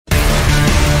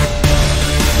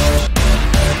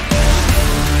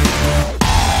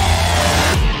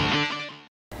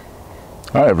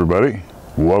Hi everybody,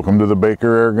 welcome to the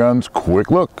Baker Airguns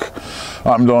Quick Look.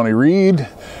 I'm Donnie Reed,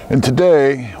 and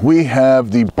today we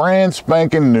have the brand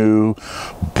spanking new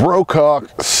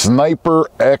Brocock Sniper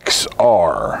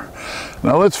XR.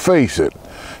 Now let's face it,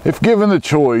 if given the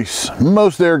choice,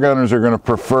 most airgunners are going to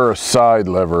prefer a side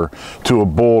lever to a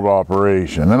bolt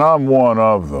operation, and I'm one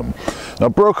of them. Now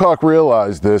Brocock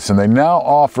realized this, and they now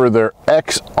offer their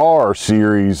XR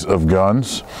series of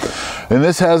guns, and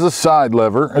this has a side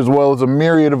lever as well as a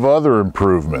myriad of other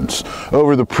improvements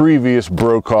over the previous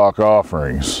Brocock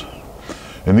offerings.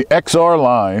 In the XR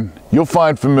line, you'll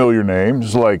find familiar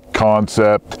names like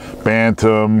Concept,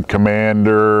 Bantam,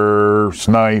 Commander,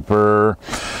 Sniper.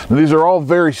 Now, these are all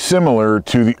very similar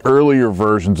to the earlier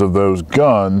versions of those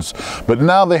guns, but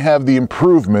now they have the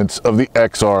improvements of the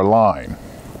XR line.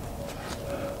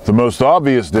 The most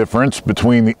obvious difference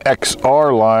between the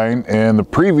XR line and the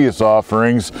previous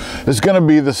offerings is going to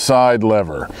be the side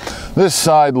lever. This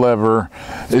side lever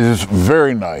is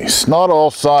very nice. Not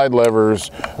all side levers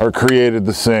are created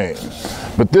the same,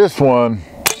 but this one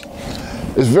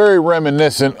is very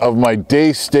reminiscent of my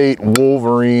Daystate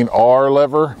Wolverine R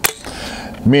lever,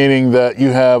 meaning that you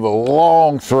have a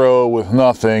long throw with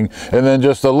nothing and then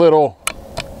just a little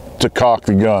to cock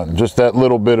the gun, just that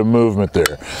little bit of movement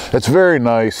there. It's very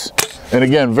nice, and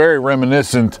again, very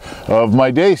reminiscent of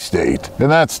my Daystate,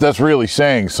 and that's really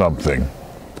saying something.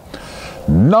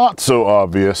 Not so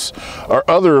obvious are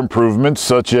other improvements,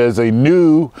 such as a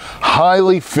new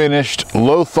highly finished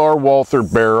Lothar Walther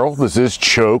barrel. This is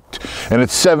choked, and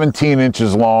it's 17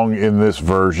 inches long in this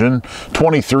version,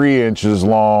 23 inches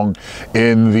long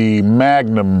in the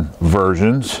Magnum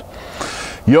versions.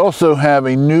 You also have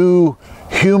a new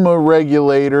Huma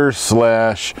regulator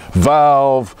slash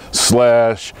valve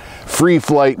slash free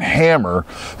flight hammer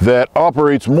that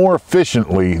operates more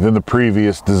efficiently than the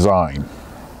previous design.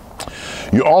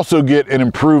 You also get an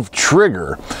improved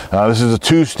trigger. This is a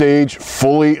two-stage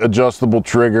fully adjustable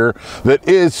trigger that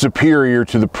is superior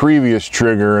to the previous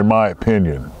trigger in my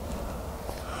opinion.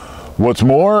 What's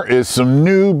more is some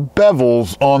new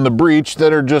bevels on the breech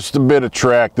that are just a bit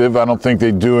attractive. I don't think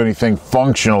they do anything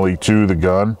functionally to the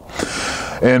gun.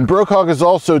 And Brocock is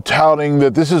also touting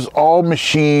that this is all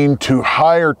machined to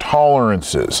higher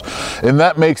tolerances, and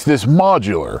that makes this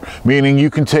modular, meaning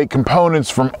you can take components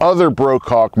from other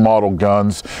Brocock model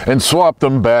guns and swap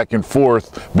them back and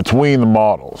forth between the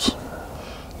models.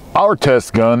 Our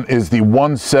test gun is the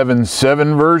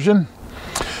 177 version.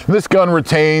 This gun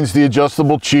retains the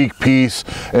adjustable cheek piece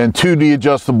and 2D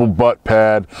adjustable butt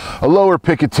pad, a lower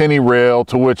Picatinny rail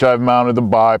to which I've mounted the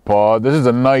bipod. This is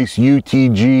a nice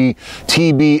UTG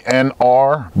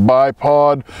TBNR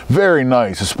bipod, very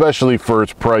nice, especially for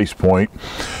its price point.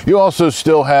 You also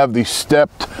still have the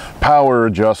stepped power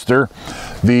adjuster,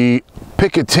 the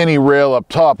Picatinny rail up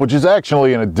top, which is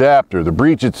actually an adapter. The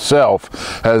breech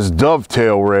itself has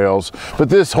dovetail rails, but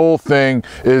this whole thing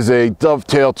is a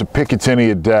dovetail to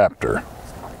Picatinny adapter.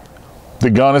 The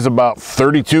gun is about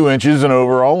 32 inches in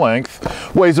overall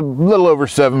length, weighs a little over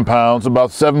 7 pounds,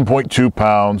 about 7.2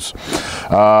 pounds.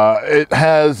 It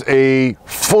has a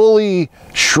fully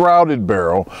shrouded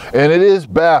barrel, and it is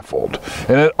baffled.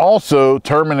 And it also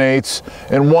terminates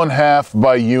in 1/2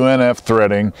 by UNF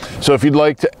threading. So if you'd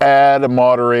like to add a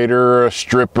moderator, a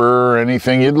stripper, or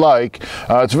anything you'd like,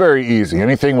 it's very easy.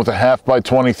 Anything with a 1/2 by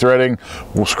 20 threading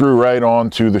will screw right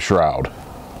onto the shroud.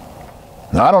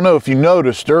 Now, I don't know if you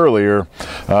noticed earlier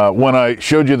when I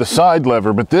showed you the side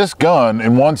lever, but this gun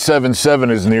in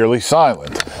 177 is nearly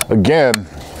silent. Again,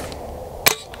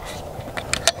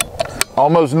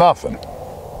 almost nothing.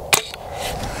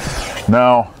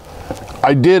 Now,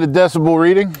 I did a decibel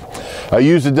reading. I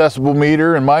used a decibel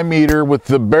meter, and my meter with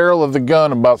the barrel of the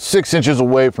gun about 6 inches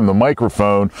away from the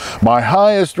microphone, my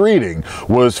highest reading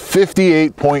was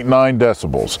 58.9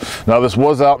 decibels. Now this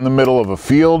was out in the middle of a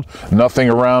field, nothing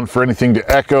around for anything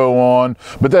to echo on,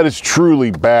 but that is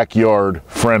truly backyard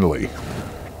friendly.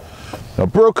 Now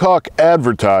Brocock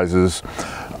advertises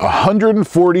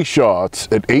 140 shots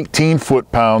at 18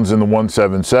 foot-pounds in the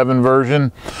 177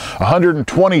 version,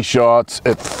 120 shots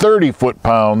at 30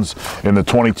 foot-pounds in the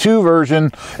 22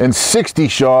 version, and 60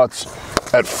 shots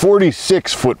at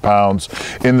 46 foot-pounds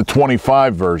in the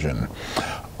 25 version.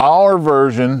 Our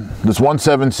version, this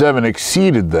 177,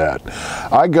 exceeded that.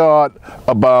 I got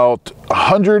about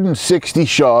 160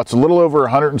 shots, a little over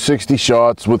 160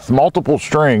 shots with multiple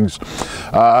strings.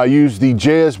 I used the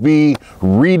JSB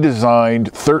redesigned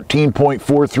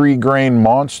 13.43 grain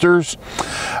monsters.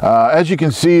 As you can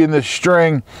see in this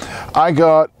string, I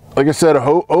got, like I said,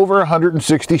 over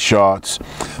 160 shots.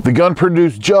 The gun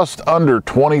produced just under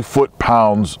 20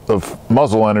 foot-pounds of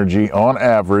muzzle energy on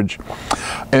average.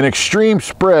 an extreme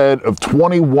spread of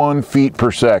 21 feet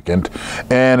per second,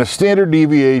 and a standard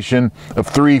deviation of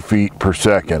 3 feet per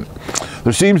second.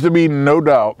 There seems to be no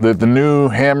doubt that the new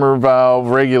hammer valve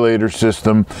regulator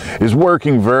system is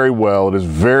working very well. It is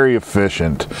very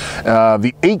efficient.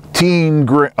 The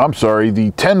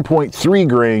 10.3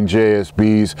 grain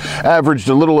JSBs averaged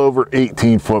a little over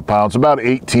 18 foot-pounds, about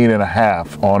 18 and a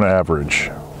half on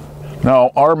average.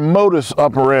 Now, our modus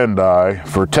operandi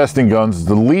for testing guns is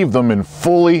to leave them in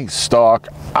fully stock,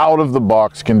 out of the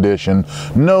box condition,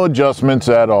 no adjustments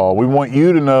at all. We want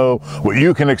you to know what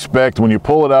you can expect when you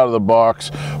pull it out of the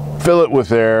box, fill it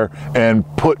with air, and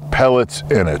put pellets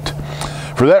in it.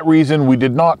 For that reason, we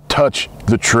did not touch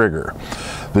the trigger.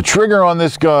 The trigger on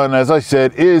this gun, as I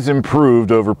said, is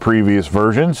improved over previous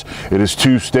versions. It is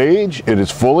two-stage, it is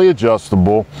fully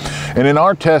adjustable, and in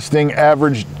our testing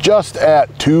averaged just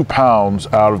at 2 pounds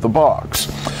out of the box.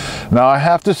 Now, I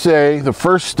have to say the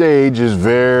first stage is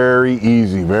very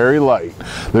easy, very light.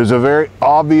 There's a very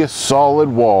obvious solid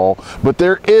wall, but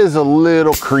there is a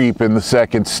little creep in the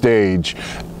second stage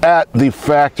at the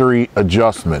factory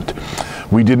adjustment.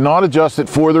 We did not adjust it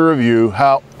for the review.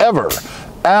 However,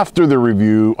 after the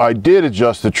review, I did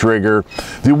adjust the trigger.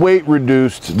 The weight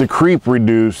reduced, the creep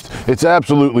reduced. It's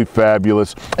absolutely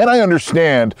fabulous. And I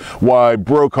understand why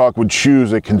Brocock would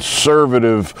choose a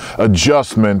conservative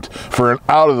adjustment for an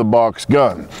out-of-the-box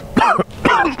gun.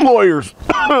 Lawyers,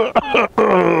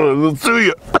 they'll sue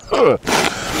you.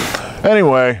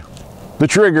 Anyway, the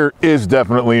trigger is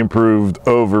definitely improved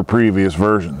over previous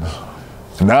versions.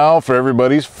 Now for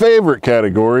everybody's favorite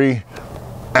category,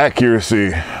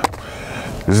 accuracy.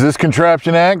 Is this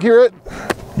contraption accurate?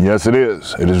 Yes, it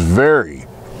is. It is very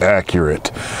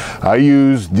accurate. I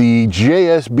used the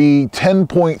JSB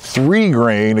 10.3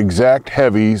 grain exact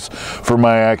heavies for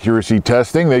my accuracy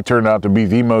testing. They turned out to be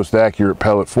the most accurate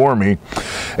pellet for me.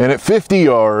 And at 50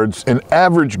 yards, an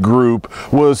average group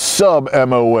was sub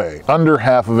MOA, under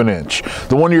half of an inch.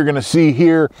 The one you're going to see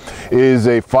here is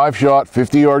a 5-shot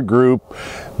 50-yard group.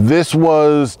 This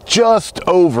was just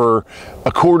over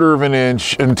a 1/4 of an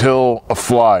inch until a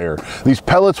flyer. These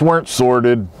pellets weren't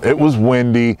sorted. It was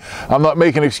windy. I'm not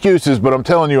making excuses, but I'm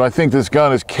telling you, I think this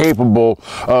gun is capable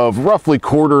of roughly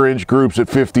 1/4 inch groups at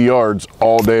 50 yards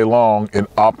all day long in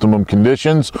optimum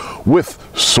conditions with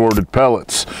sorted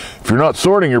pellets. If you're not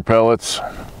sorting your pellets,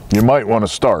 you might want to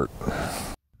start.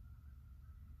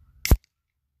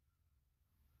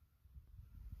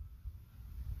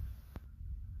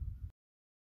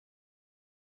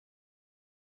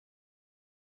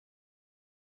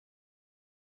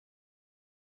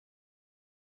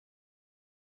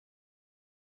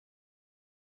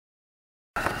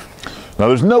 Now,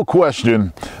 there's no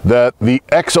question that the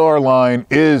XR line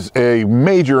is a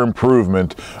major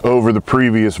improvement over the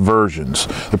previous versions.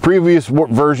 The previous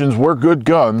versions were good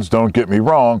guns, don't get me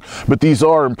wrong, but these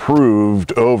are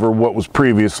improved over what was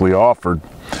previously offered.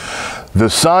 The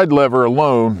side lever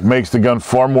alone makes the gun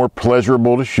far more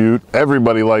pleasurable to shoot.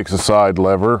 Everybody likes a side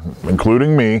lever,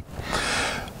 including me.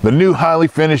 The new highly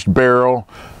finished barrel,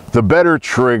 the better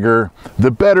trigger,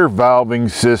 the better valving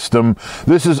system.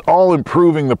 This is all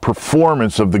improving the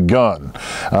performance of the gun.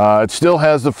 It still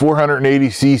has the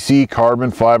 480cc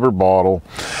carbon fiber bottle,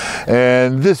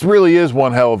 and this really is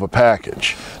one hell of a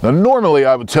package. Now, normally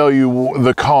I would tell you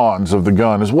the cons of the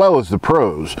gun as well as the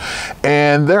pros,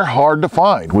 and they're hard to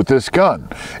find with this gun.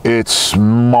 It's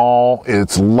small,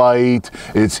 it's light,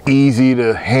 it's easy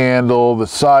to handle. The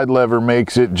side lever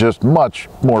makes it just much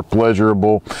more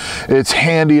pleasurable. It's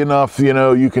handy enough, you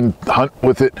know, you can hunt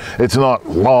with it. It's not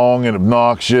long and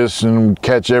obnoxious and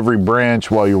catch every branch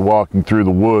while you're walking through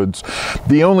the woods.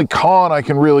 The only con I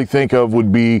can really think of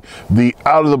would be the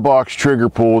out-of-the-box trigger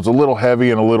pull. It's a little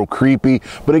heavy and a little creepy,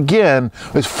 but again,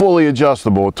 it's fully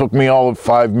adjustable. It took me all of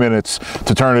 5 minutes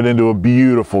to turn it into a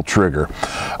beautiful trigger.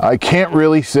 I can't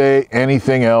really say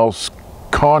anything else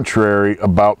contrary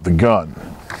about the gun.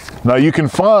 Now, you can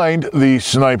find the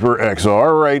Sniper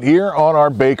XR right here on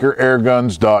our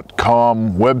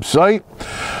BakerAirguns.com website.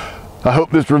 I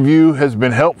hope this review has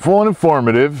been helpful and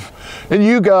informative, and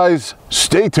you guys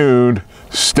stay tuned,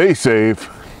 stay safe,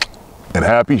 and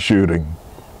happy shooting.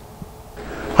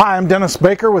 Hi, I'm Dennis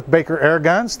Baker with Baker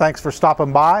Airguns. Thanks for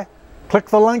stopping by. Click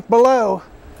the link below.